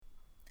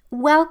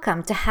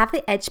Welcome to Have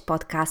the Edge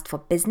podcast for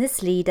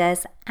business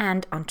leaders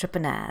and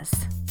entrepreneurs.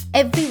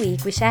 Every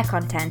week we share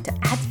content to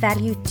add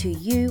value to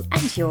you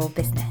and your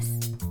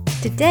business.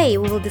 Today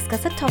we will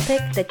discuss a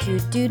topic that you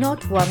do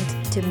not want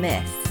to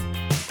miss.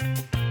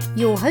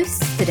 Your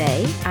hosts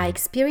today are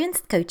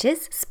experienced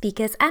coaches,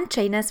 speakers and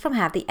trainers from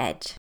Have the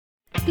Edge.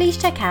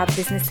 Please check out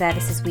business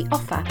services we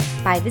offer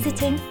by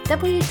visiting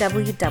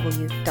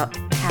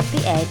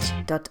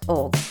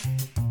www.havetheedge.org.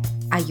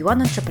 Are you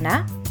an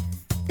entrepreneur?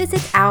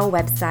 Visit our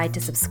website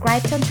to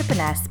subscribe to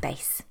Entrepreneur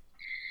Space.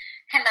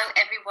 Hello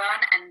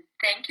everyone, and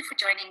thank you for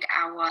joining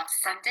our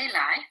Sunday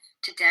Live.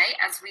 Today,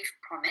 as we've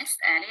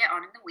promised earlier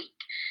on in the week,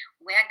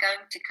 we are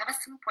going to cover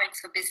some points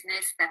for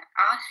business that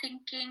are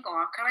thinking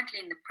or are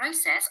currently in the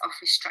process of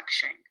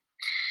restructuring.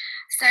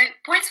 So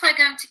points we're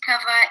going to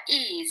cover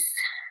is,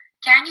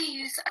 can you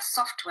use a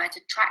software to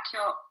track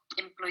your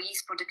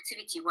employees'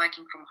 productivity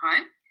working from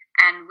home,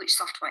 and which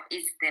software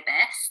is the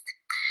best?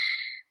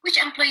 Which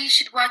employees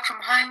should work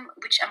from home?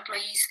 Which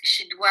employees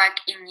should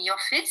work in the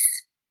office?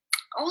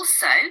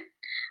 Also,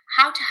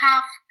 how to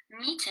have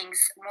meetings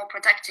more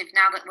productive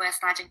now that we're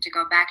starting to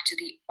go back to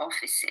the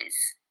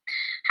offices.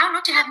 How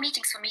not to have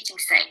meetings for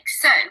meeting's sake.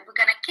 So we're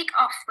going to kick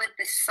off with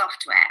this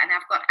software. And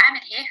I've got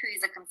Amit here, who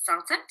is a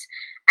consultant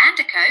and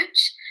a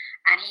coach.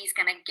 And he's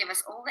going to give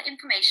us all the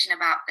information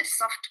about the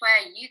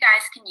software you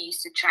guys can use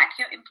to track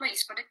your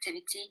employees'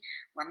 productivity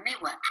when they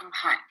work from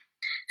home.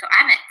 So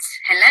Amit,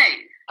 hello.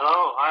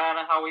 Hello, hi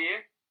Anna, how are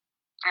you?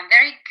 I'm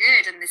very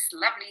good on this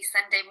lovely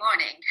Sunday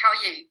morning. How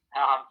are you?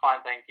 I'm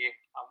fine, thank you.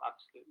 I'm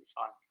absolutely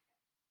fine.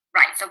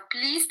 Right, so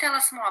please tell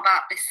us more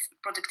about this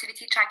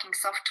productivity tracking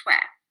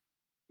software.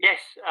 Yes,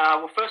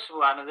 well first of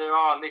all Anna, there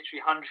are literally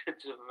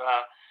hundreds of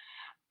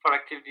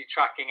productivity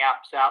tracking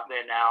apps out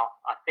there now.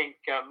 I think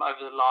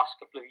over the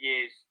last couple of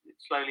years,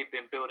 it's slowly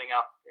been building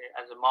up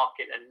as a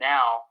market, and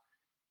now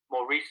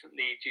more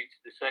recently, due to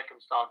the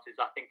circumstances,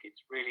 I think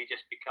it's really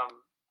just become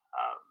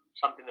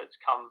something that's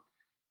come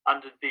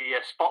under the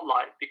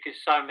spotlight, because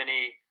so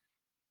many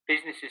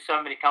businesses,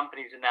 so many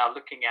companies are now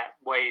looking at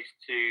ways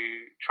to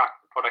track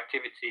the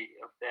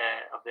productivity of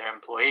their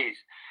employees.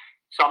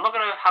 So I'm not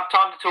going to have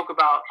time to talk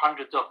about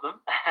hundreds of them.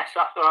 So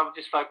I thought I would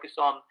just focus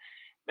on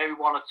maybe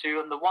one or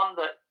two. And the one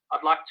that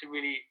I'd like to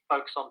really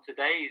focus on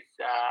today is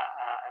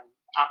an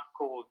app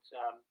called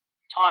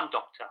Time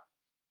Doctor.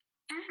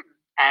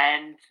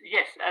 And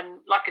yes, and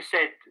like I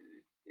said,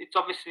 it's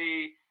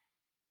obviously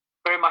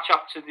very much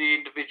up to the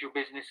individual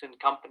business and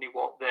company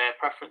what their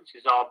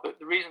preferences are. But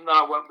the reason that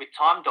I went with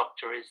Time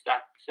Doctor is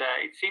that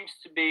it seems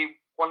to be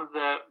one of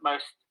the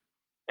most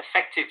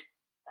effective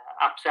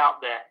apps out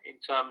there in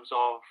terms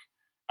of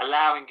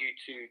allowing you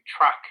to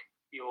track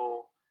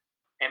your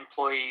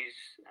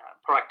employees'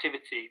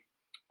 productivity.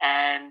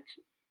 And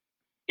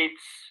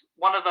it's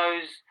one of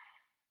those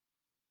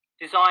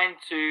designed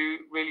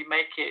to really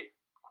make it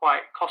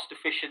quite cost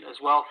efficient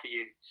as well for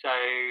you. So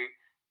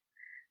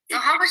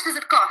how much does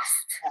it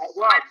cost?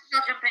 Well,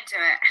 I'll jump into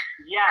it.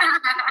 Yeah,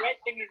 the great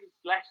thing is it's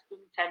less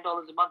than $10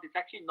 a month. It's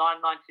actually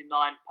 $9.99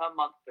 per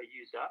month per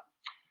user.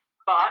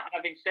 But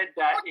having said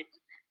that, it's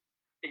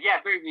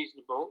very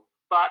reasonable.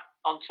 But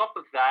on top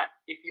of that,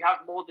 if you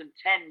have more than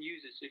 10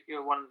 users, if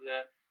you're one of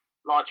the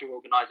larger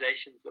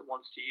organizations that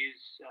wants to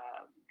use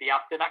the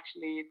app, then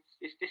actually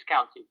it's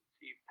discounted.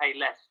 So you pay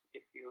less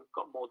if you've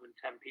got more than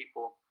 10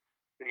 people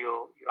who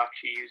you're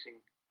actually using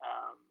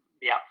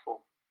the app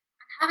for.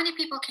 How many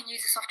people can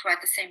use the software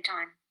at the same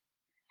time?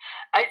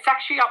 It's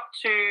actually up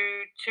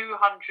to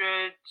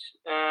 250,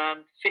 I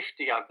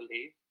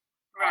believe.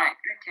 Right,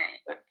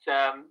 okay. But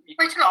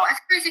quite a lot. I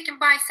suppose you can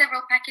buy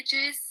several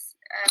packages,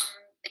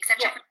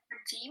 etc. for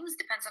different teams,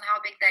 depends on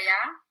how big they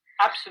are.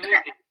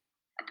 Absolutely.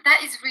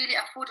 That is really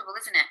affordable,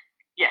 isn't it?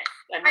 Yes,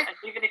 and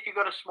even if you've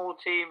got a small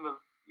team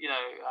of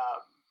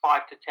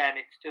 5 to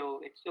 10, it's still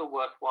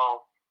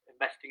worthwhile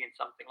investing in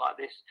something like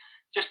this,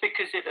 just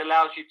because it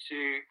allows you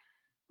to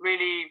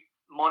really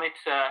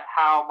monitor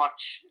how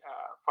much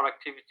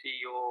productivity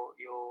your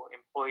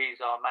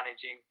employees are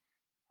managing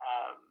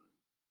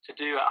to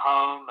do at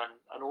home,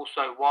 and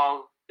also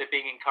while they're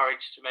being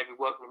encouraged to maybe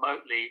work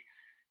remotely,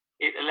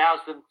 it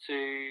allows them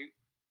to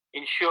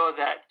ensure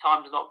that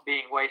time's not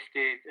being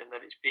wasted and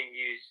that it's being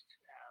used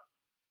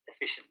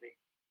efficiently.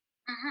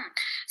 Mm-hmm.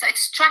 So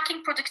it's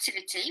tracking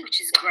productivity, which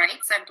is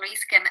great. So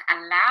employees can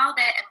allow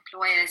their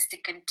employers to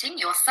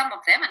continue, or some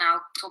of them, and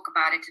I'll talk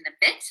about it in a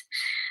bit,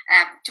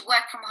 to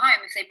work from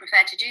home if they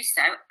prefer to do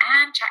so,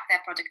 and track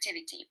their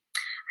productivity.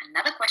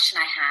 Another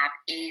question I have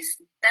is,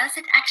 does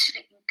it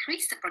actually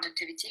increase the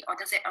productivity, or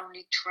does it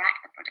only track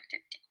the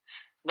productivity?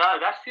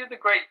 No, that's the other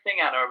great thing,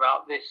 Anna,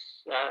 about this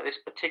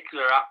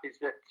particular app is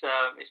that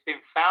it's been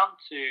found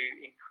to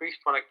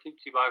increase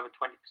productivity by over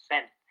 20%.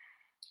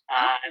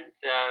 And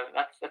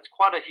that's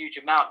quite a huge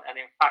amount. And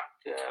in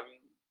fact,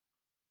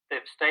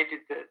 they've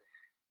stated that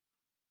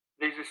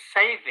there's a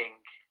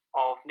saving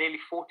of nearly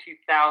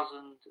 $40,000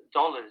 in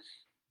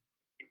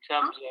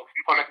terms of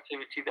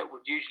productivity that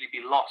would usually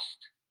be lost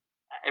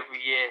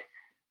every year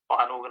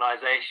by an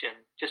organization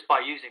just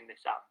by using this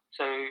app.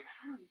 So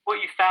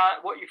what you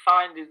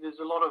find is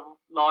there's a lot of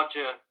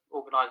larger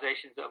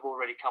organizations that have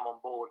already come on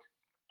board,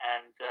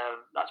 and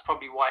that's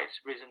probably why it's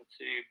risen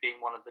to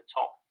being one of the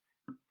top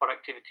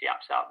productivity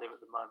apps out there at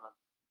the moment.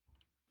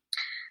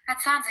 That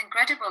sounds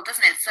incredible,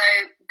 doesn't it? So,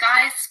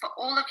 guys, for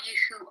all of you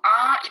who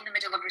are in the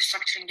middle of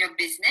restructuring your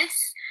business,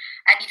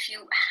 and if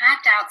you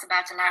had doubts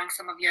about allowing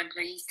some of your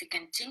employees to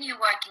continue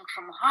working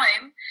from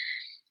home,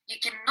 you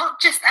can not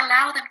just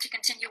allow them to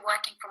continue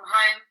working from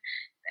home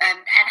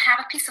and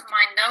have a peace of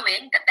mind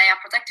knowing that they are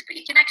productive, but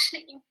you can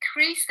actually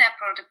increase their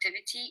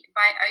productivity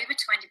by over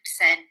 20%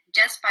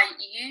 just by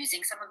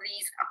using some of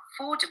these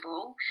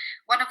affordable,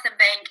 one of them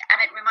being,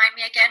 Amit, remind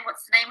me again,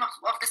 what's the name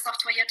of the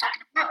software you're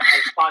talking about?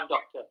 Time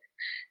Doctor.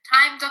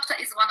 Time Doctor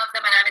is one of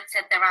them, and Amit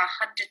said there are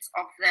hundreds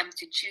of them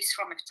to choose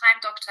from. If Time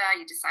Doctor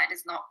you decide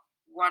is not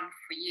one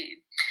for you.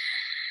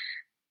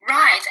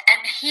 Right,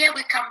 and here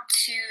we come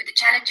to the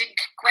challenging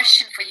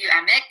question for you,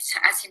 Amit.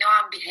 As you know,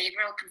 I'm a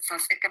behavioral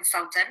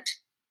consultant.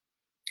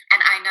 And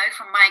I know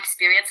from my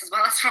experience, as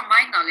well as from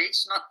my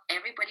knowledge, not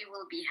everybody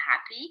will be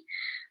happy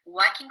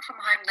working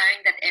from home, knowing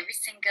that every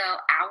single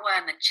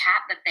hour in the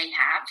chat that they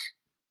have,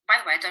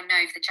 by the way, I don't know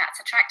if the chats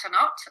are tracked or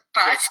not,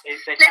 but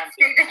yes, they let's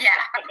say that,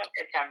 yeah.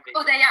 They can be.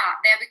 Oh, they are.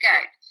 There we go.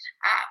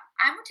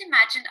 I would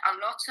imagine a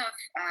lot of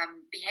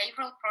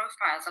behavioral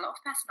profiles, a lot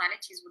of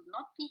personalities would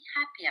not be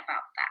happy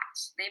about that.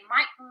 They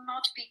might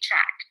not be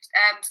tracked.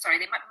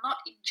 They might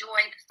not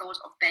enjoy the thought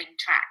of being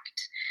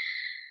tracked.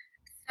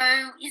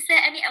 So is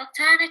there any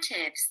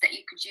alternatives that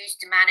you could use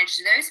to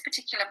manage those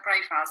particular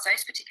profiles,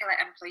 those particular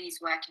employees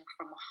working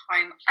from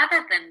home,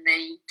 other than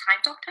the Time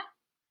Doctor?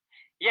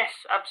 Yes,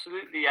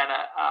 absolutely,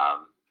 Anna.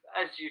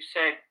 As you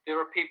said, there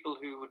are people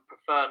who would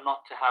prefer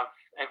not to have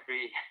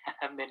every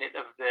minute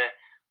of their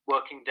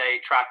working day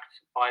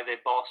tracked by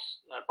their boss,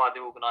 by the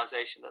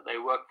organization that they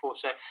work for.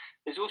 So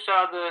there's also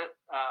other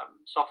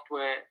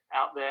software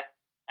out there,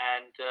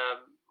 and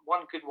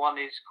one good one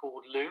is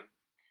called Loom.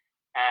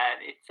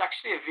 And it's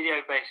actually a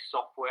video-based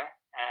software,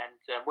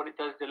 and what it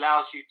does, it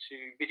allows you to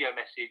video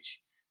message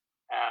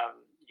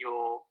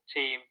your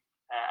team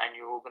and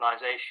your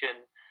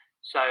organization.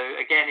 So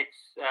again,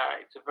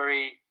 it's a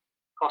very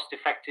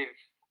cost-effective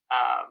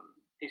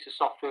piece of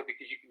software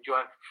because you can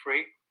join for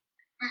free.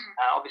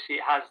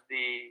 Obviously, it has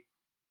the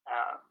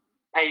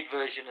paid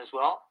version as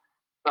well,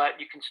 but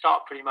you can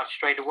start pretty much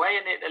straight away,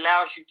 and it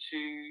allows you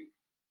to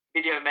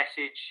video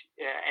message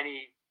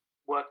any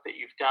work that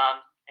you've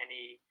done,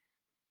 any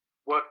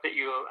work that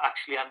you're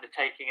actually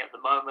undertaking at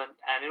the moment,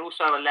 and it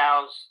also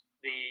allows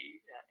the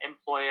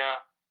employer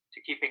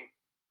to keep in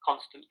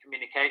constant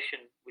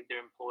communication with their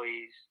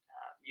employees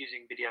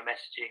using video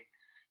messaging.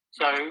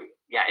 So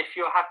yeah, if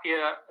you're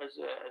happier as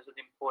an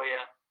employer,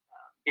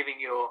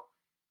 giving your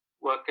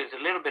workers a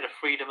little bit of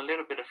freedom, a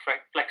little bit of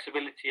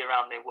flexibility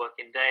around their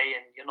working day,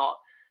 and you're not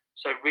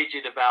so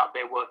rigid about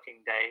their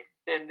working day,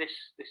 then this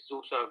is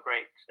also a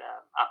great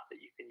app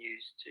that you can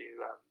use to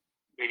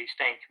really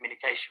stay in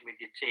communication with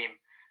your team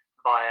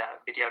via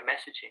video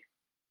messaging.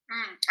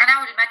 And I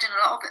would imagine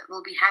a lot of it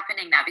will be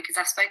happening now, because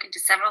I've spoken to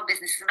several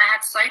businesses and I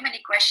had so many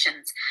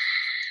questions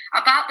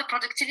about the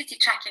productivity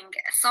tracking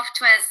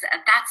softwares.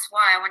 That's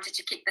why I wanted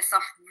to kick this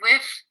off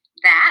with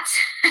that.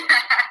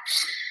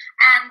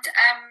 And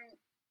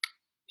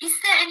is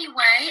there any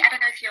way, I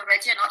don't know if you're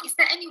ready or not, is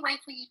there any way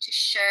for you to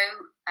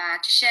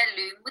share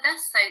Loom with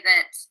us so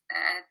that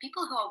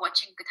people who are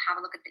watching could have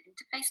a look at the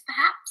interface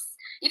perhaps?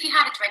 If you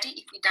have it ready,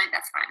 if you don't,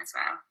 that's fine as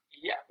well.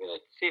 Yeah,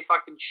 let's see if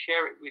I can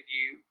share it with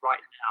you right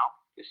now.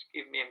 Just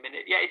give me a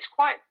minute. Yeah, it's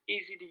quite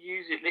easy to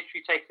use. It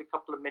literally takes a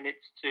couple of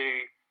minutes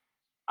to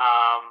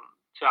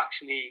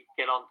actually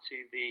get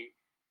onto the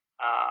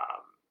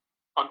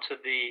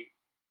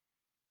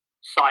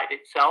site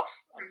itself.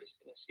 I'm just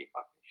going to see if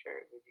I can share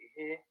it with you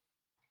here.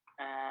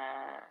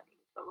 And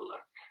let's have a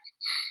look.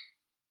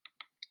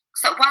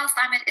 So whilst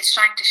Amit is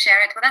trying to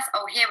share it with us,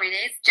 here it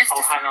is. Just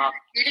to hang on.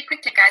 Really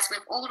quickly, guys,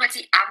 we've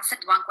already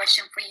answered one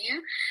question for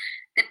you.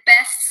 The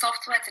best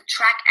software to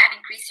track and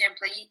increase your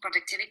employee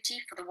productivity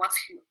for the ones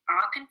who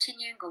are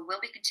continuing or will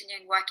be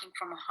continuing working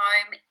from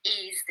home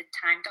is the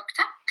Time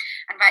Doctor.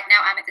 And right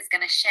now, Amit is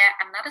going to share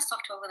another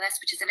software with us,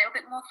 which is a little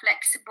bit more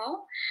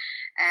flexible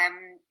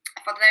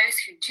for those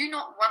who do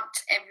not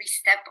want every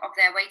step of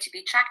their way to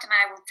be tracked. And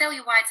I will tell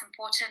you why it's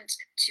important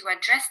to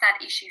address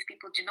that issue if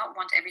people do not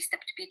want every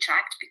step to be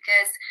tracked,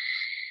 because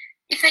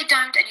if they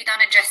don't and you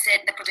don't address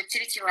it, the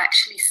productivity will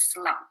actually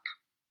slump.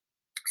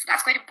 So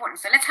that's quite important.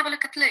 So let's have a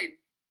look at Loom.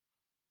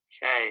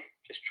 Okay,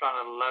 just trying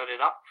to load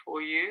it up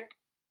for you.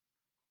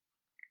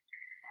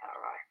 All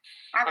right.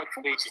 I look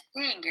forward to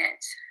seeing it.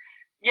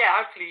 Yeah,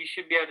 hopefully you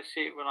should be able to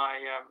see it when I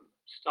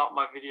start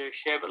my video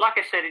share. But like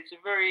I said, it's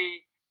a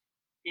very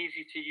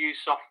easy to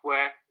use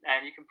software,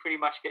 and you can pretty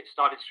much get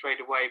started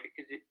straight away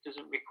because it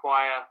doesn't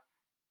require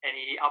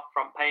any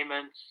upfront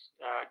payments.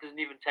 It doesn't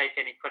even take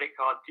any credit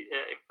card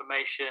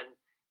information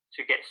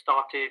to get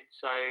started.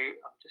 So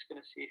I'm just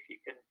going to see if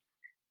you can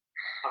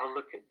have a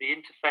look at the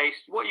interface.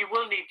 What you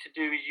will need to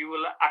do is you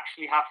will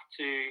actually have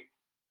to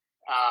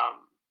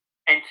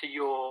enter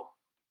your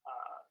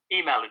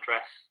email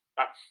address.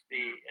 That's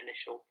the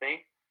initial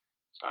thing.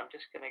 So I'm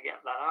just going to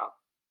get that up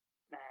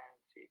and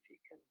see if you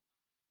can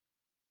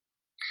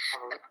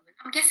have a look.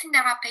 I'm guessing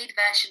there are paid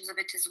versions of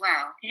it as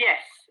well.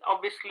 Yes,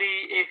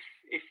 obviously,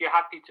 if you're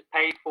happy to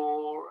pay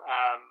for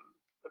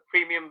a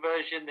premium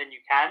version, then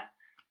you can.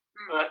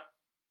 But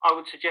I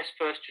would suggest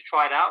first to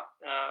try it out.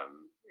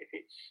 If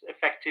it's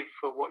effective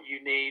for what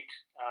you need,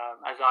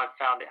 as I've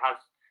found it has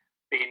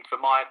been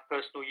for my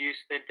personal use,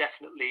 then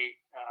definitely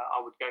I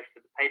would go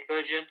for the paid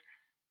version.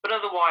 But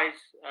otherwise,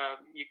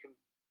 you can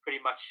pretty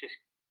much just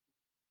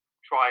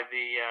try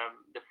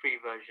the free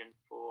version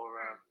for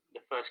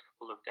the first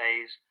couple of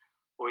days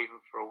or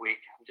even for a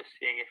week. I'm just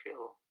seeing if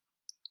it'll.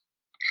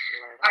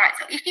 All right,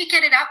 so if you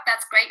get it up,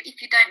 that's great. If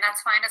you don't,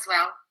 that's fine as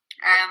well.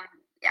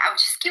 I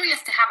was just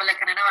curious to have a look,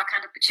 and I know I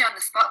kind of put you on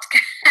the spot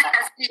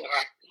as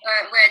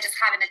we're just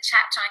having a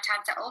chat, trying to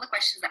answer all the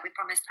questions that we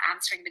promised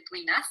answering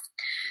between us.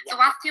 Yeah.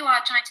 So whilst you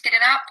are trying to get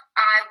it up,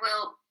 I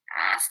will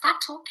start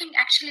talking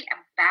actually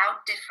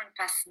about different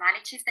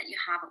personalities that you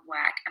have at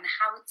work and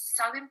how it's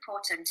so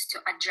important to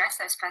address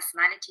those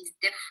personalities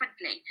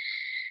differently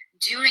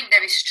during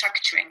the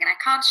restructuring. And I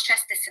can't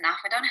stress this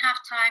enough. I don't have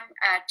time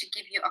to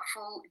give you a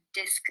full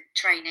DISC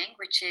training,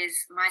 which is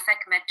my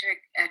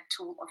psychometric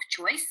tool of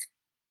choice.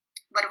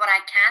 But what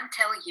I can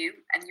tell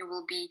you, and it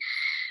will be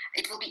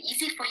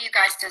easy for you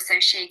guys to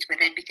associate with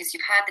it because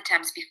you've heard the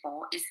terms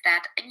before, is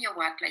that in your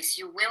workplace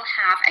you will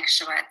have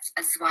extroverts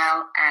as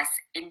well as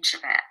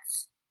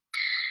introverts.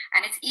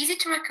 And it's easy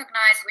to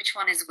recognize which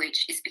one is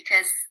which is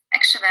because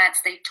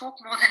extroverts, they talk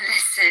more than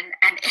listen,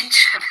 and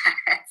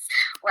introverts,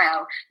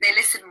 well, they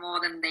listen more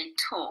than they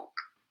talk.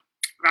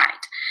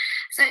 Right.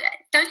 So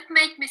don't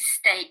make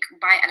mistake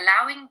by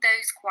allowing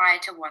those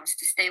quieter ones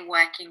to stay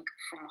working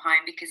from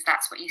home because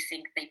that's what you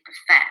think they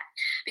prefer.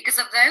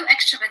 Because although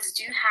extroverts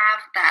do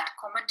have that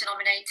common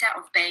denominator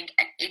of being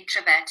an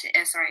introverted,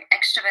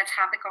 extroverts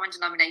have the common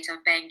denominator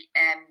of being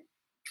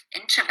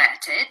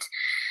introverted,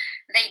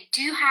 they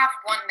do have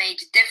one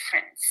major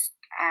difference.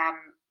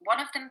 One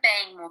of them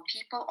being more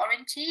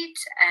people-oriented,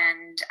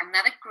 and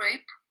another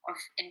group of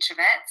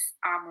introverts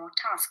are more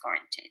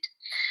task-oriented.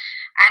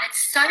 And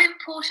it's so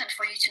important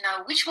for you to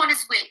know which one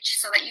is which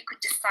so that you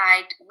could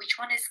decide which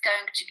one is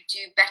going to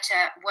do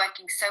better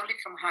working solely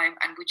from home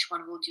and which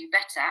one will do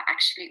better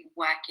actually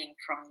working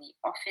from the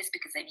office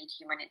because they need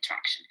human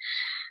interaction.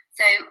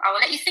 So I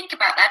will let you think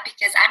about that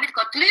because Amit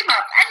got gloom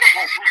up.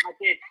 I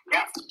did.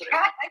 Yeah.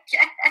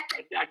 Okay.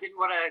 I didn't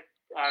want to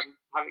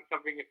have it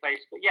covering your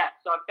face, but yeah.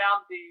 So I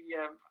found the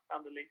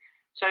link.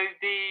 So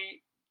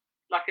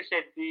like I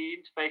said, the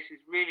interface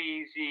is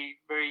really easy,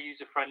 very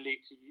user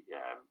friendly to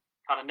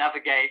kind of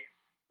navigate.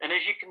 And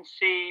as you can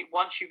see,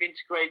 once you've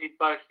integrated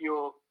both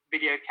your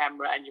video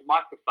camera and your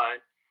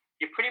microphone,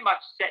 you're pretty much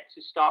set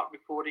to start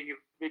recording your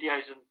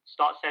videos and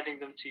start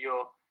sending them to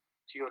your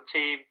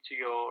team, to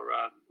your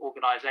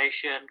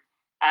organization.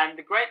 And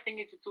the great thing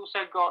is it's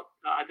also got,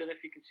 I don't know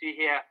if you can see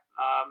here,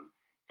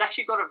 it's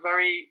actually got a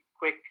very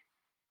quick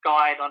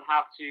guide on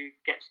how to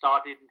get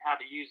started and how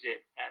to use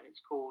it. And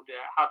it's called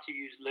How to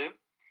Use Loom.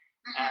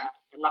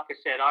 And like I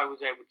said, I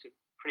was able to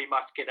pretty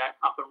much get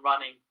that up and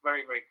running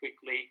very, very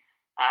quickly.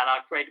 And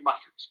I created my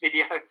first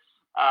video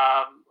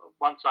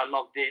once I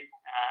logged in.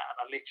 And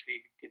I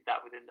literally did that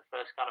within the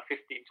first kind of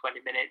 15,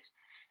 20 minutes.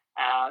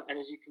 And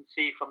as you can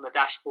see from the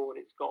dashboard,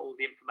 it's got all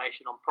the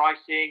information on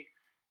pricing.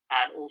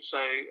 And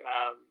also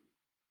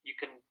you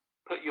can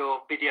put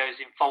your videos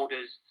in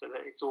folders so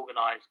that it's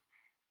organized.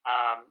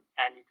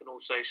 And you can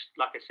also,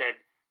 like I said,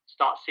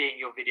 start seeing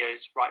your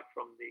videos right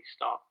from the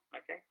start.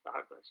 Okay, so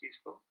I hope that's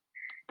useful.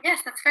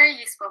 Yes, that's very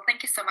useful.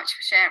 Thank you so much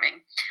for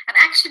sharing. And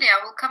actually,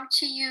 I will come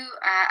to you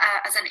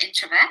as an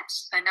introvert.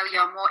 I know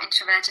you're a more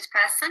introverted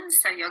person,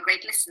 so you're a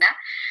great listener.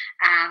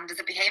 And as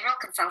a behavioral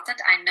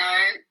consultant, I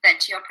know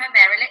that you're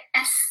primarily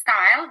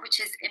S-style, which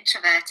is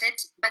introverted,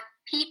 but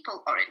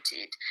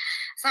people-oriented.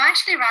 So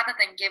actually, rather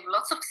than give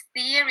lots of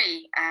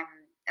theory,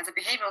 as a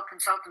behavioral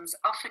consultants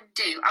often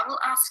do, I will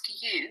ask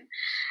you,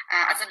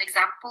 as an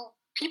example,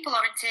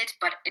 people-oriented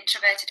but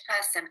introverted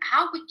person,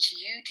 how would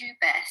you do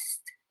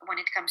best when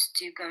it comes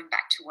to going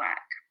back to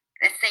work?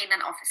 Let's say in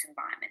an office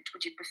environment.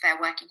 Would you prefer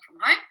working from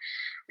home?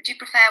 Would you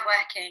prefer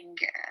working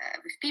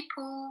with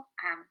people?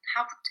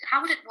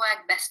 How would it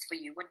work best for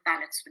you? What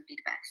balance would be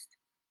the best?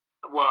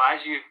 Well,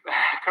 as you've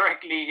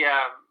correctly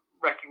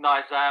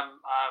recognized, I'm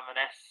an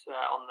S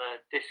on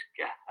the DISC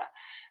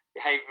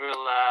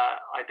behavioral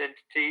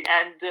identity.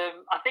 And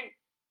I think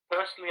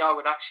personally I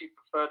would actually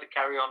prefer to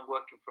carry on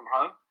working from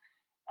home.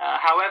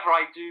 However,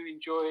 I do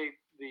enjoy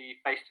the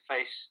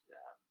face-to-face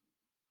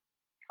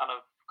kind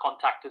of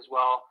contact as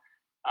well,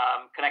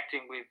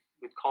 connecting with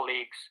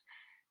colleagues.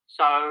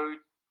 So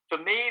for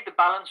me, the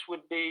balance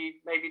would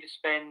be maybe to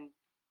spend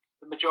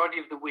the majority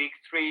of the week,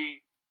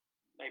 3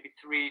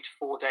 to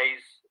 4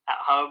 days at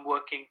home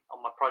working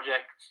on my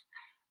projects.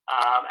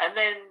 And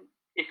then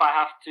if I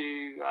have to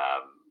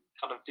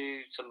kind of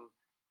do some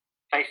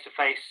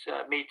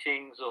face-to-face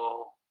meetings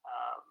or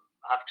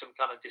have some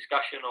kind of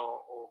discussion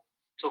or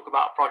talk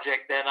about a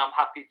project, then I'm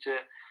happy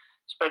to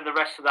spend the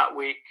rest of that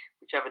week,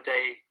 whichever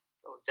day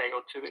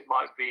or two it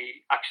might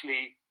be,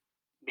 actually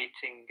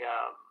meeting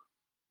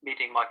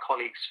my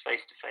colleagues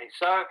face to face.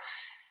 So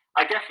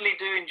I definitely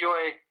do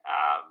enjoy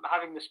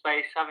having the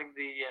space, having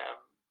the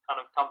kind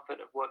of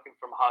comfort of working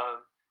from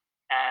home,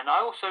 and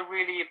I also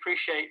really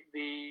appreciate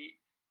the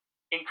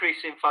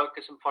increase in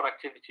focus and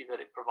productivity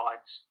that it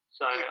provides.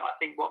 So I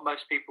think what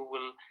most people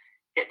will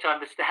get to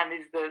understand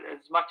is that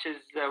as much as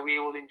we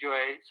all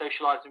enjoy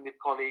socializing with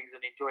colleagues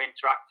and enjoy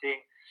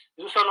interacting,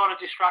 there's also a lot of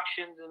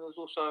distractions, and there's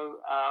also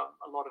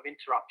a lot of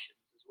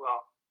interruptions as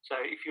well. So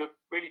if you're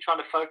really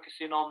trying to focus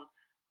in on a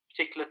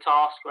particular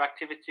task or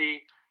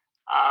activity,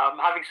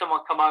 having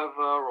someone come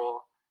over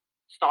or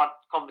start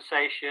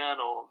conversation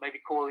or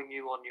maybe calling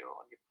you on your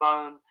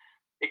phone,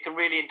 it can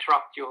really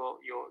interrupt your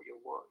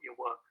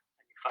work.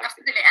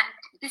 Absolutely, and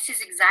this is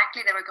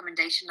exactly the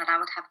recommendation that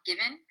I would have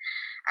given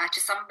to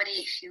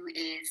somebody who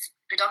is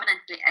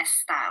predominantly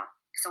S-style.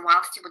 So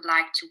whilst you would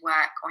like to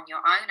work on your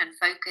own and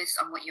focus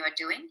on what you are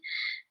doing,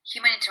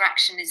 human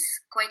interaction is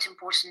quite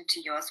important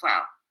to you as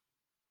well.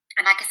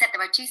 And like I said,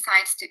 there are two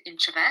sides to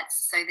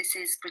introverts. So this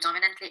is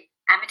predominantly,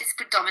 Amit is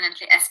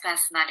predominantly S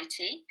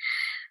personality.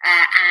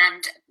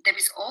 And there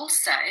is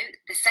also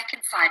the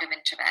second side of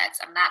introverts,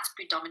 and that's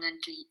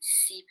predominantly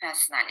C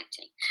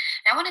personality.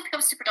 Now, when it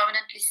comes to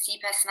predominantly C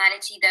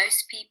personality,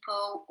 those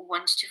people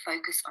want to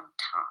focus on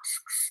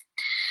tasks.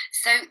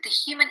 So the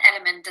human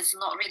element does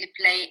not really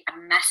play a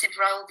massive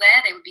role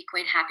there. They would be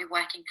quite happy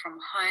working from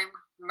home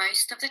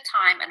most of the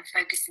time and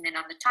focusing in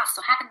on the task.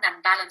 So having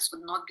that balance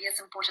would not be as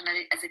important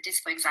as it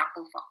is, for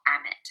example, for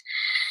Amit.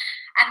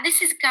 And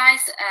this is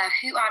guys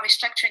who are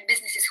restructuring,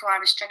 businesses who are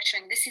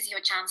restructuring. This is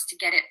your chance to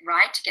get it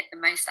right, to get the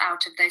most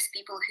out of those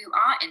people who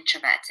are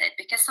introverted,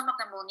 because some of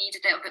them will need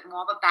a little bit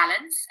more of a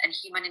balance, and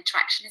human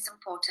interaction is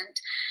important.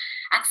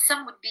 And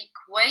some would be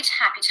quite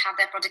happy to have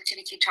their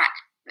productivity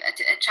tracked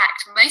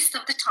most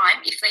of the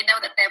time if they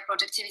know that their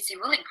productivity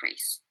will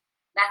increase.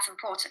 That's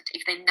important.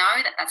 If they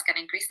know that that's going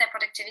to increase their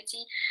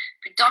productivity,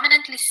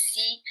 predominantly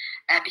C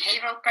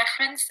behavioral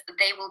preference,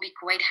 they will be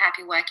quite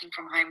happy working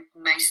from home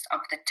most of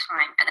the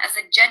time. And as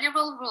a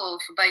general rule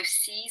for both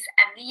C's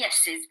and the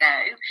S's,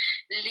 though,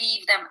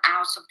 leave them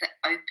out of the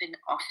open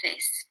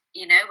office.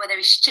 You know, whether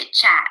it's chit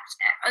chat,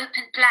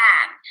 open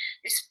plan,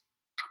 there's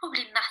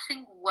probably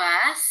nothing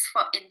worse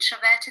for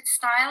introverted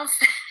styles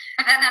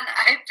than an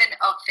open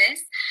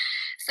office.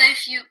 So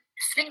if you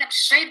swing them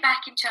straight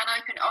back into an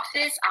open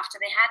office after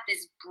they had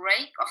this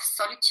break of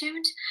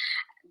solitude,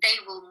 they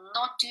will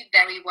not do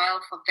very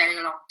well for a very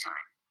long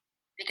time,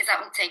 because that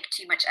will take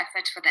too much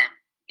effort for them.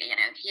 You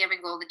know,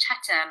 hearing all the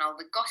chatter and all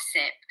the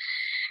gossip,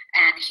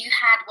 and who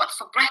had what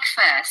for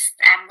breakfast,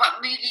 and what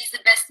movie is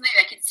the best movie.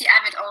 I can see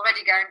Amit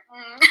already going,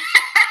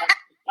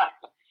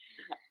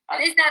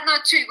 Is that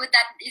not true?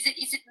 Is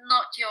it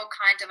not your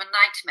kind of a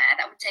nightmare?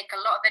 That would take a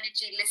lot of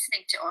energy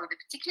listening to all of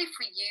it, particularly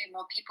for you,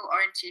 more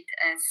people-oriented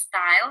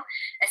style.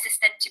 S's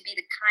tend to be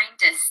the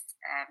kindest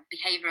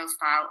behavioral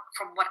style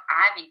from what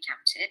I've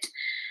encountered.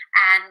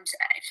 And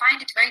I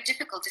find it very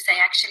difficult to say,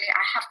 actually,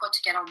 I have got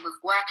to get on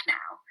with work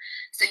now.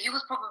 So you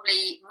will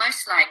probably,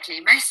 most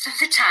likely, most of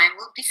the time,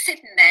 will be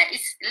sitting there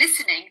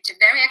listening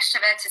to very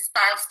extroverted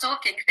styles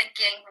talking,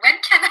 thinking, when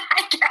can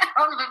I get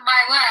on with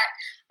my work?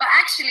 But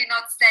actually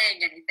not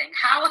saying anything.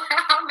 How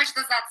much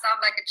does that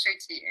sound like a true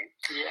to you?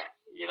 Yeah,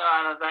 you know,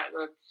 Anna,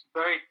 that's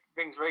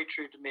rings very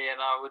true to me, and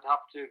I would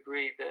have to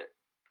agree that,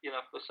 you know,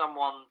 for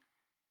someone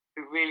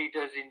who really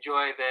does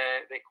enjoy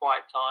their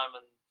quiet time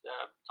and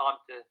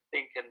time to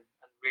think and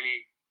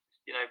really,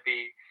 you know,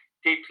 be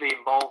deeply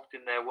involved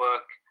in their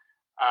work,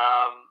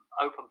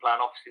 open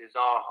plan offices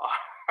are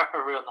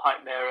a real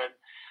nightmare, and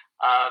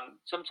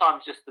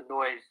sometimes just the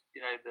noise,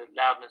 you know, the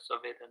loudness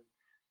of it, and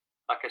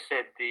like I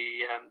said,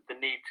 the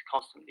need to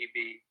constantly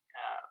be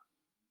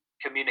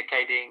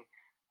communicating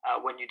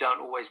when you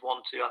don't always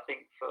want to. I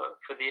think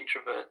for the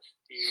introverts,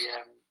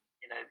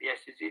 you know, the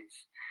S's,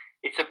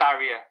 it's a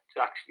barrier to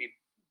actually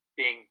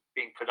being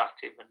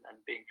productive and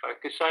being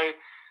focused. So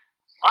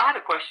I had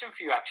a question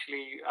for you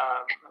actually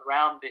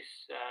around this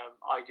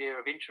idea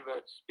of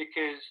introverts,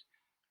 because,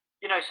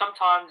 you know,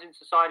 sometimes in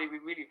society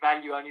we really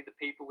value only the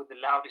people with the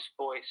loudest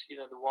voice, you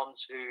know, the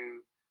ones who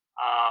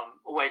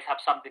always have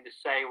something to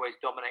say, always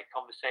dominate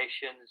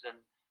conversations, and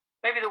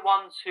maybe the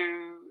ones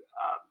who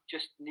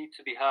just need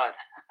to be heard,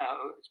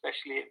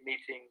 especially at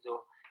meetings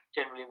or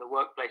generally in the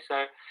workplace.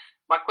 So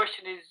my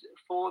question is,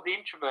 for the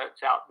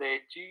introverts out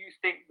there, do you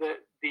think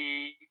that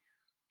the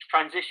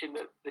transition,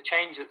 the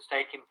change that's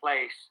taking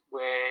place,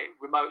 where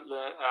remote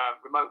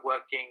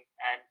working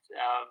and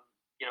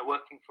you know,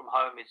 working from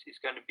home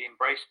is going to be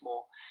embraced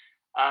more,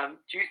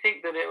 do you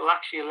think that it will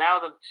actually allow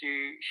them to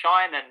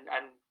shine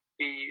and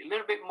be a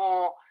little bit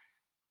more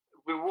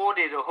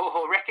rewarded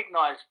or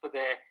recognized for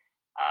their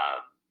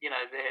you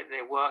know,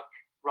 their work,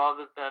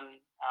 rather than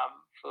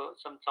for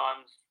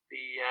sometimes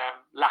the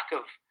lack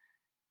of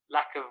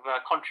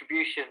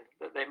contribution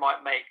that they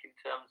might make in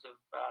terms of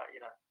you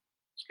know,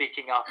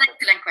 speaking up?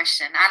 Excellent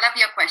question. I love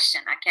your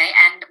question. Okay.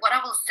 And what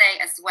I will say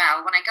as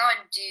well, when I go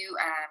and do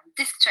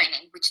disc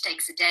training, which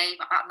takes a day,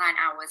 about 9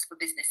 hours for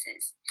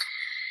businesses,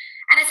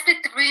 and I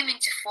split the room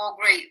into 4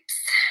 groups.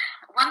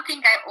 One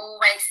thing I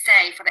always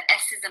say for the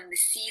S's and the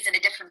C's in the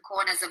different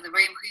corners of the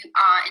room who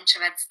are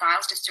introvert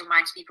styles, just to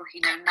remind people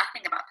who know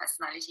nothing about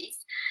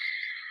personalities,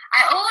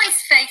 I always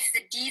face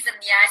the D's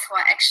and the I's who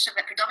are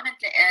extrovert,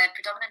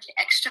 predominantly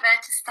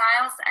extroverted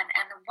styles. And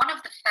one of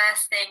the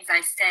first things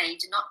I say,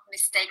 do not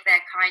mistake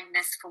their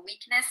kindness for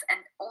weakness.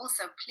 And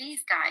also,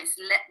 please, guys,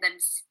 let them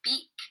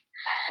speak.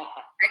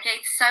 Okay,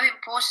 it's so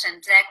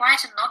important. They're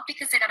quiet not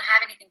because they don't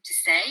have anything to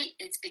say,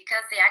 it's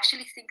because they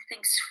actually think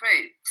things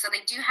through. So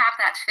they do have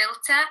that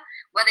filter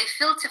where they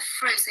filter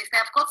through. So if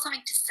they've got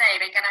something to say,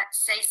 they're going to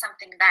say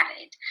something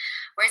valid.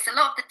 Whereas a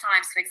lot of the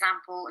times, for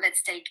example,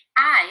 let's take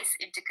I's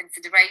into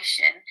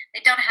consideration,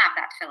 they don't have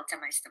that filter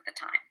most of the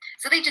time.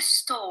 So they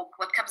just stalk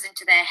what comes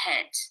into their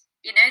head.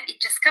 You know, it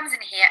just comes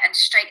in here and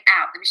straight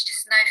out. There is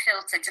just no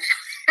filter to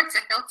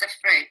filter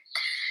through.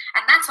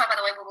 And that's why, by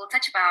the way, we will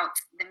touch about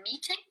the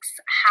meetings,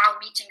 how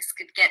meetings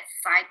could get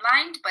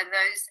sidelined by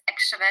those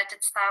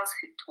extroverted styles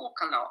who talk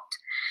a lot,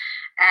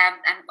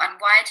 and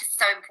why it is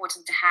so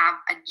important to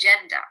have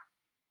agenda.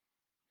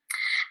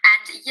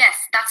 And yes,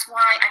 that's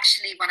why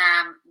actually when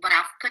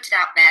I've put it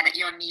out there that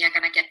you and me are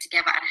going to get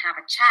together and have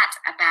a chat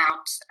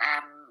about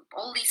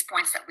all these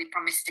points that we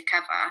promised to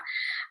cover,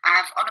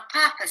 I've on a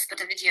purpose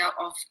put a video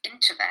of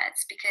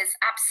introverts, because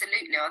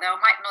absolutely, although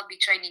I might not be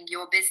training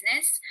your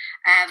business,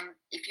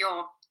 if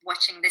you're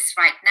watching this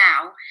right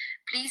now,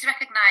 please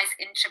recognize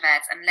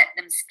introverts and let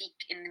them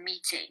speak in the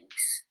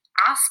meetings.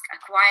 Ask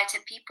quieter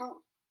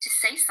people to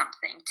say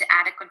something, to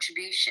add a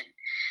contribution.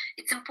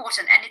 It's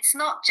important. And it's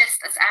not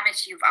just, as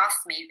Amit, you've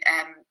asked me,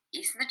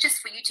 it's not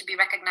just for you to be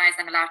recognized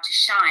and allowed to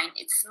shine.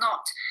 It's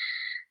not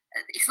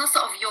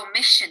sort of your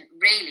mission,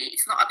 really.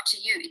 It's not up to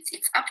you.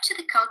 It's up to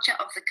the culture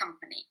of the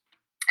company.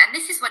 And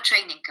this is where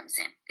training comes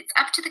in. It's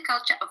up to the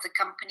culture of the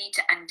company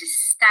to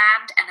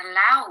understand and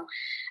allow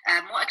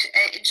more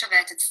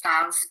introverted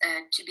styles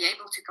to be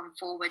able to come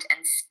forward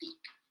and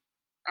speak.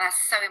 That's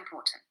so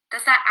important.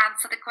 Does that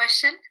answer the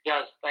question?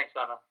 Yes, thanks,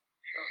 Anna.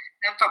 Sure.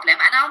 No problem.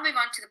 And I'll move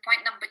on to the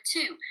point number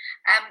 2.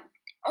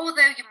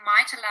 Although you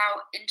might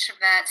allow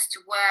introverts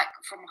to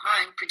work from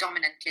home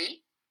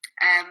predominantly,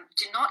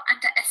 do not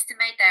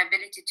underestimate their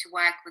ability to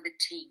work with a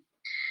team.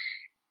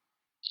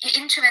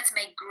 Introverts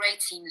make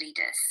great team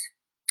leaders.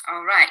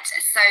 All right,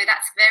 so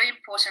that's a very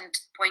important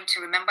point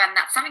to remember, and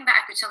that's something that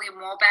I could tell you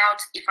more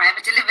about if I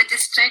ever deliver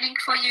this training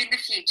for you in the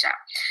future.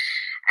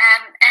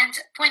 And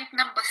point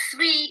number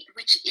 3,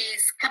 which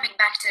is coming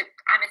back to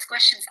Amit's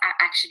questions,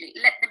 actually,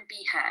 let them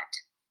be heard.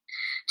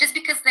 Just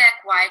because they're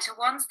quieter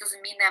ones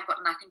doesn't mean they've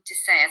got nothing to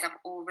say, as I've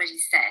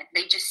already said.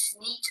 They just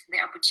need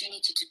the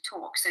opportunity to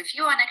talk. So if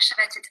you're an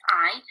extroverted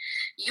I,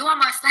 you are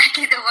most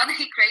likely the one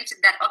who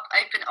created that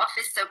open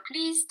office. So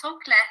please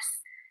talk less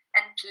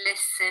and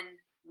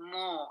listen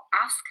more.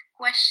 Ask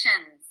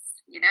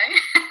questions, you know,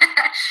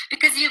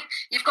 because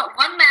you've got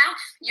one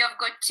mouth, you've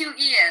got 2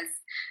 ears.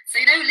 So,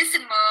 you know,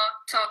 listen more,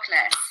 talk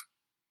less.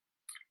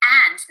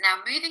 And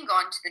now moving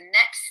on to the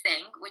next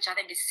thing, which I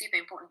think is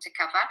super important to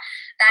cover,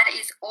 that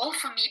is all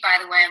for me, by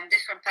the way, on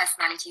different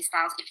personality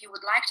styles. If you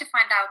would like to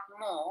find out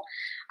more,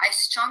 I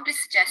strongly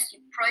suggest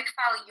you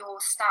profile your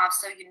staff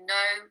so you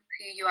know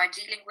who you are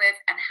dealing with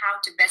and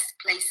how to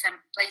best place them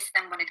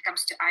when it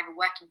comes to either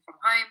working from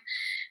home,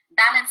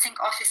 balancing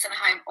office and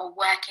home, or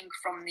working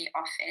from the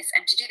office.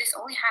 And to do this,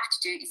 all you have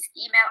to do is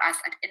email us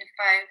at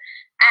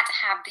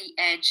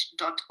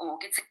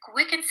info@havetheedge.org. It's a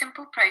quick and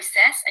simple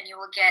process, and you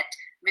will get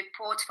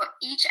reports for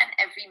each and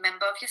every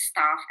member of your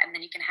staff, and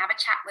then you can have a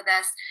chat with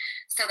us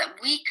so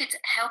that we could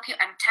help you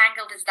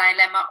untangle this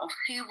dilemma of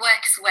who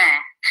works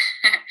where.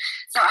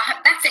 So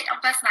that's it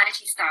on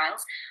personality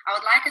styles. I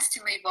would like us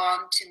to move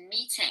on to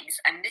meetings,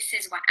 and this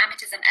is where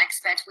Amit is an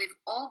expert. We've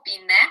all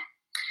been there.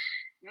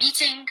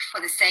 Meeting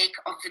for the sake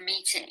of the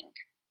meeting.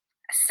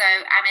 So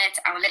Amit,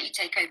 I will let you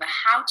take over.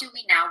 How do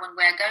we now, when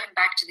we're going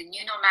back to the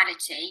new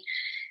normality,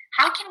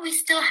 how can we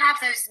still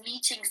have those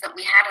meetings that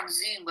we had on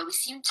Zoom, where we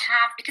seem to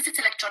have, because it's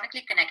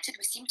electronically connected,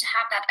 we seem to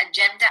have that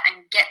agenda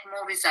and get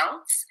more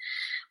results?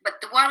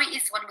 But the worry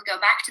is when we go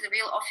back to the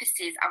real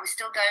offices, are we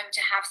still going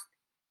to have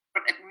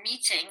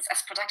meetings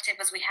as productive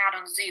as we had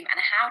on Zoom? And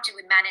how do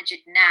we manage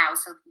it now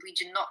so we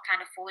do not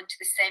kind of fall into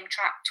the same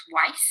trap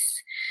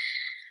twice?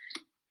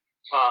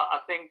 Well,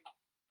 I think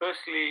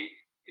firstly,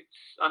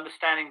 it's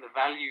understanding the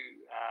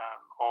value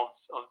of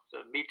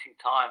the meeting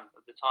time,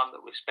 of the time that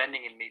we're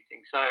spending in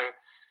meetings. So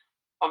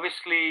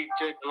obviously,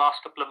 during the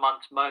last couple of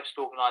months, most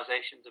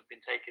organizations have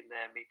been taking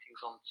their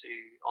meetings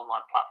onto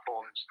online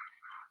platforms.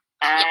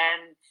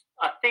 And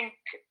I think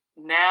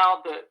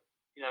now that,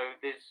 you know,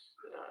 there's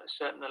a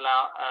certain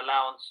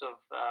allowance of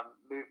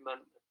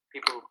movement,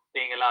 people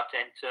being allowed to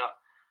enter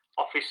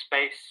office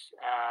space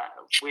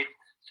with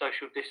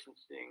social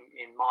distancing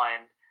in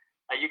mind,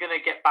 you're going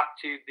to get back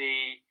to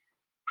the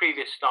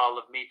previous style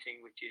of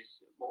meeting, which is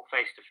more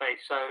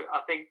face-to-face. So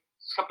I think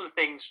a couple of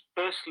things.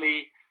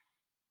 Firstly,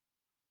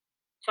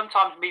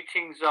 sometimes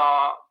meetings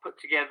are put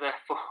together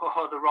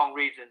for the wrong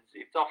reasons.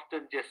 It's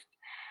often just,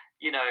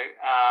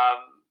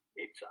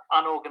 it's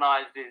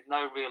unorganized. There's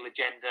no real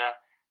agenda,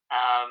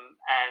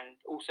 and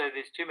also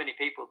there's too many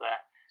people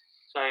there.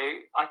 So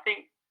I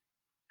think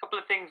a couple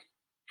of things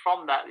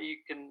from that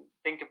you can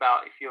think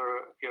about if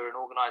you're an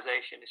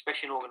organization,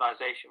 especially an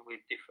organization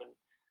with different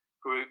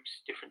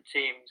groups, different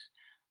teams,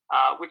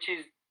 which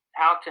is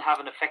how to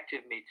have an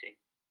effective meeting.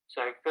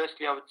 So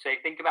firstly, I would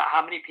say think about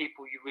how many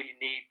people you really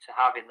need to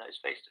have in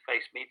those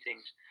face-to-face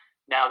meetings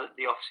now that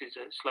the offices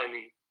are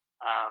slowly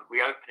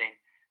reopening.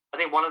 I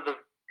think one of the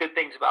good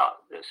things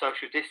about the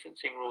social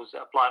distancing rules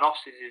that apply in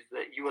offices is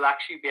that you will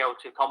actually be able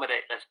to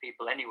accommodate less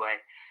people anyway.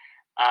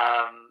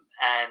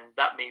 And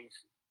that means,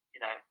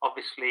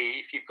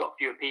 obviously, if you've got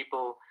fewer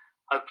people,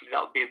 hopefully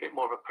that will be a bit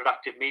more of a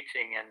productive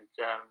meeting and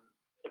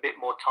a bit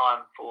more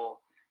time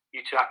for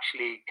you to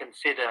actually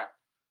consider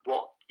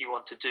what you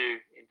want to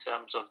do in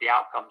terms of the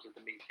outcomes of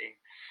the meeting.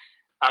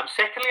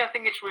 Secondly, I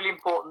think it's really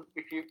important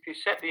if you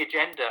set the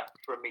agenda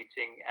for a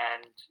meeting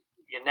and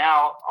you're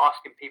now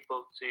asking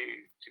people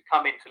to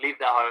come in, to leave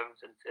their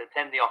homes and to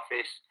attend the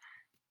office,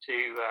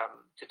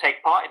 to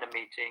take part in a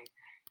meeting,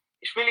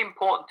 it's really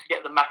important to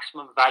get the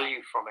maximum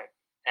value from it.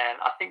 And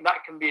I think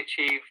that can be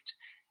achieved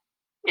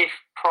if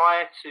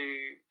prior to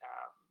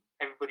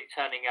everybody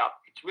turning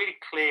up, it's really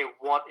clear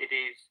what it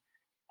is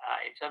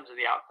in terms of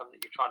the outcome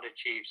that you're trying to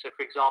achieve. So,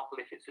 for example,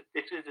 if it's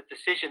a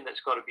decision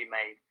that's got to be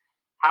made,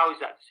 how is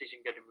that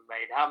decision going to be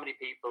made? How many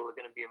people are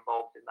going to be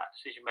involved in that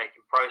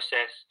decision-making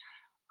process?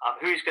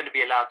 Who's going to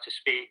be allowed to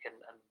speak and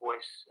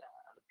voice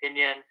an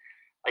opinion?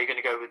 Are you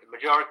going to go with the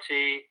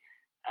majority?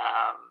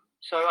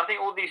 So I think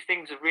all these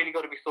things have really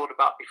got to be thought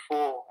about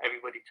before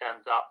everybody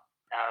turns up.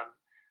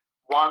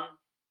 One,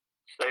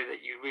 so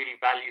that you really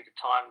value the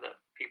time that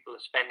people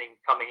are spending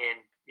coming in,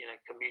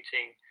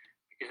 commuting,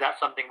 because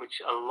that's something which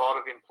a lot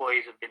of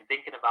employees have been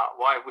thinking about.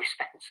 Why we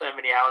spend so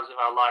many hours of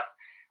our life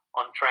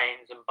on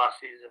trains and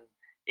buses and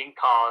in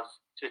cars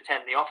to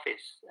attend the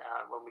office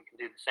when we can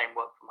do the same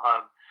work from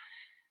home.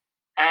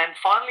 And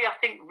finally, I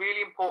think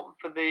really important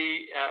for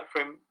the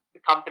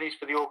companies,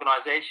 for the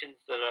organizations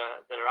that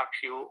are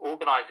actually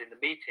organizing the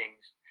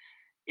meetings,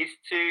 is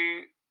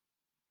to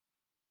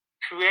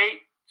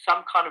create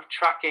some kind of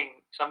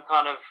tracking, some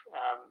kind of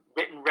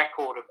written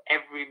record of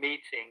every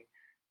meeting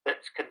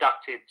that's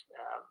conducted,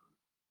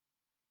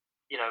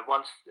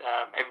 once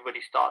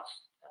everybody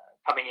starts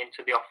coming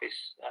into the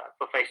office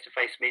for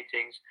face-to-face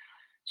meetings,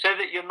 so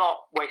that you're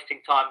not wasting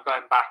time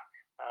going back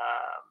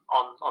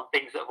on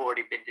things that have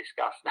already been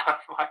discussed. Now,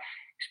 from my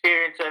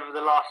experience over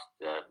the last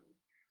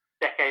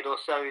decade or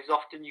so is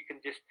often you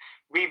can just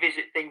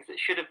revisit things that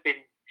should have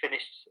been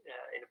finished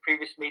in a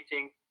previous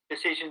meeting,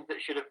 decisions that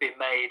should have been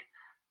made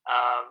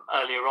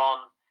earlier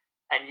on,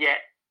 and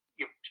yet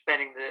you're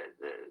spending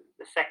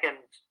the second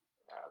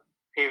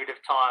period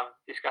of time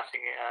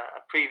discussing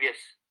a previous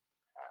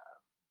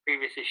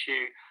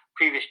issue,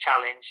 previous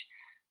challenge.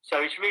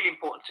 So it's really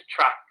important to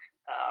track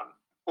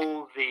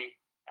all the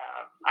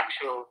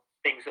actual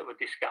things that were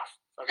discussed.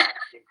 So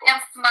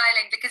I'm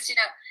smiling because,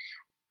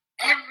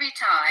 every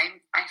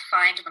time I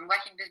find when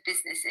working with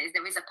businesses,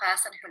 there is a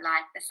person who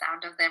likes the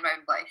sound of their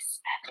own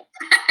voice.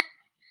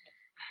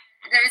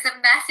 There is a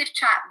massive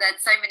trap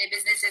that so many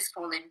businesses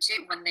fall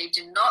into when they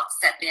do not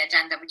set the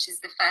agenda, which is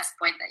the first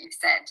point that you've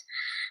said.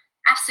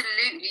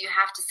 Absolutely, you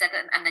have to set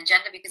an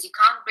agenda because you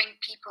can't bring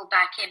people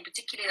back in,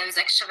 particularly those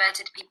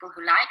extroverted people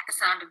who like the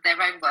sound of their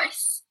own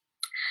voice.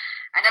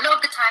 And a lot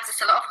of the times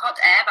there's a lot of hot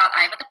air about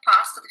either the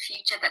past or the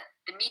future that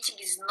the meeting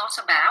is not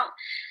about.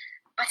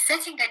 By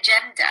setting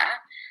agenda,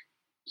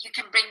 you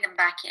can bring them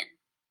back in.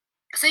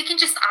 So you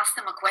can just ask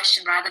them a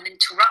question rather than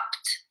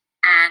interrupt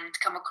and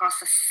come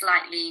across as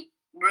slightly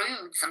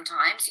rude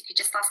sometimes. You could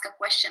just ask a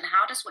question.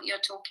 How does what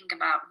you're talking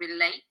about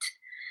relate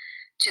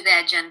to the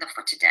agenda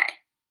for today?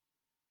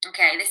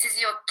 Okay, this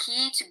is your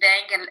key to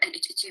being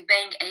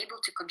able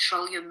to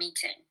control your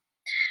meeting.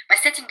 By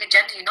setting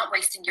agenda, you're not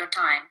wasting your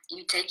time.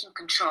 You're taking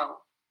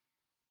control,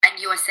 and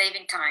you are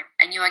saving time,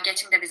 and you are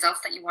getting the results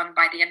that you want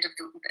by the end of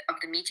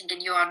the meeting,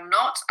 and you are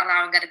not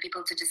allowing other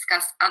people to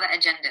discuss other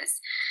agendas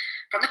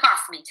from the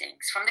past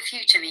meetings, from the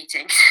future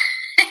meetings.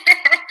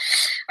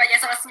 But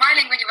yes, I was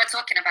smiling when you were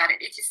talking about it.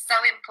 It is so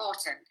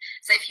important.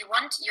 So if you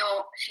want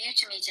your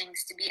future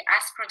meetings to be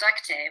as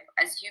productive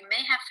as you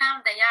may have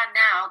found they are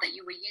now that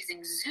you were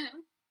using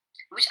Zoom,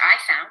 which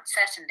I found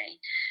certainly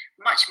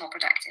much more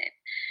productive,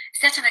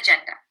 set an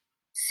agenda.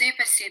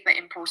 Super, super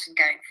important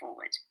going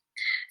forward.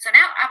 So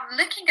now I'm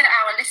looking at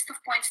our list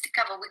of points to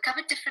cover. We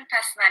covered different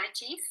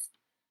personalities,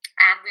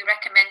 and we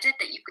recommended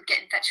that you could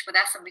get in touch with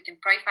us and we can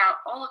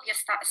profile all of your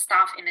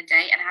staff in a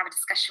day and have a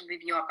discussion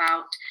with you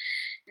about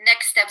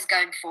next steps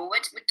going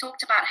forward. We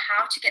talked about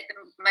how to get the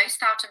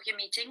most out of your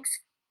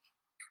meetings.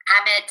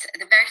 Amit,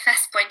 the very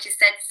first point you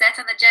said, set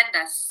an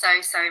agenda.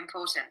 So, so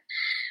important.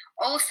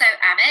 Also,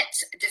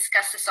 Amit,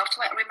 discuss the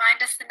software.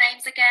 Remind us the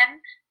names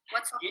again.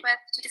 What software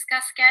did you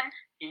discuss again?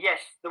 Yes,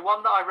 the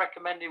one that I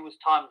recommended was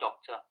Time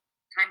Doctor.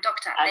 Time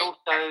Doctor. And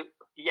also,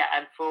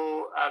 and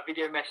for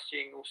video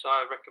messaging, also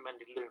I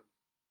recommended Loom.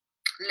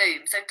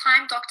 Loom. So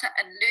Time Doctor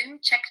and Loom,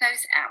 check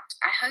those out.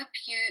 I hope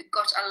you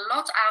got a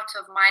lot out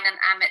of mine and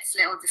Amit's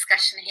little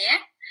discussion here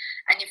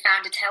and you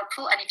found it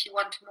helpful. And if you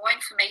want more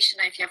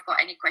information or if you have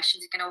got any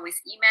questions, you can always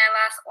email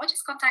us or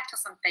just contact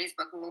us on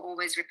Facebook. We will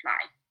always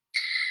reply.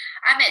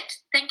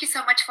 Amit, thank you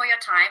so much for your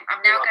time.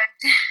 I'm now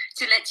going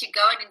to let you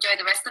go and enjoy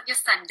the rest of your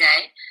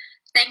Sunday.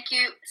 Thank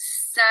you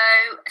so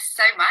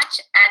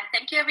much. And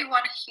thank you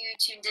everyone who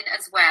tuned in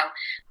as well.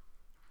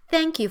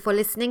 Thank you for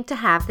listening to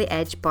Have the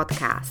Edge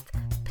podcast.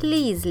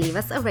 Please leave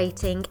us a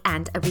rating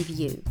and a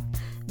review.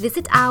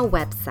 Visit our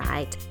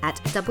website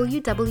at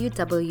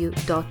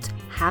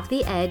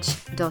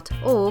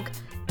www.havetheedge.org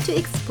to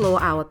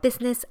explore our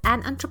business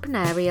and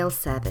entrepreneurial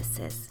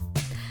services.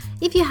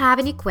 If you have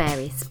any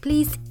queries,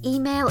 please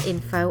email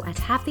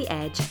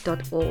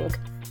info@havetheedge.org.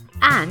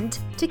 And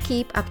to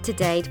keep up to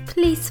date,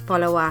 please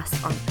follow us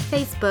on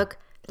Facebook,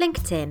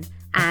 LinkedIn,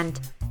 and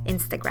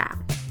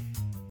Instagram.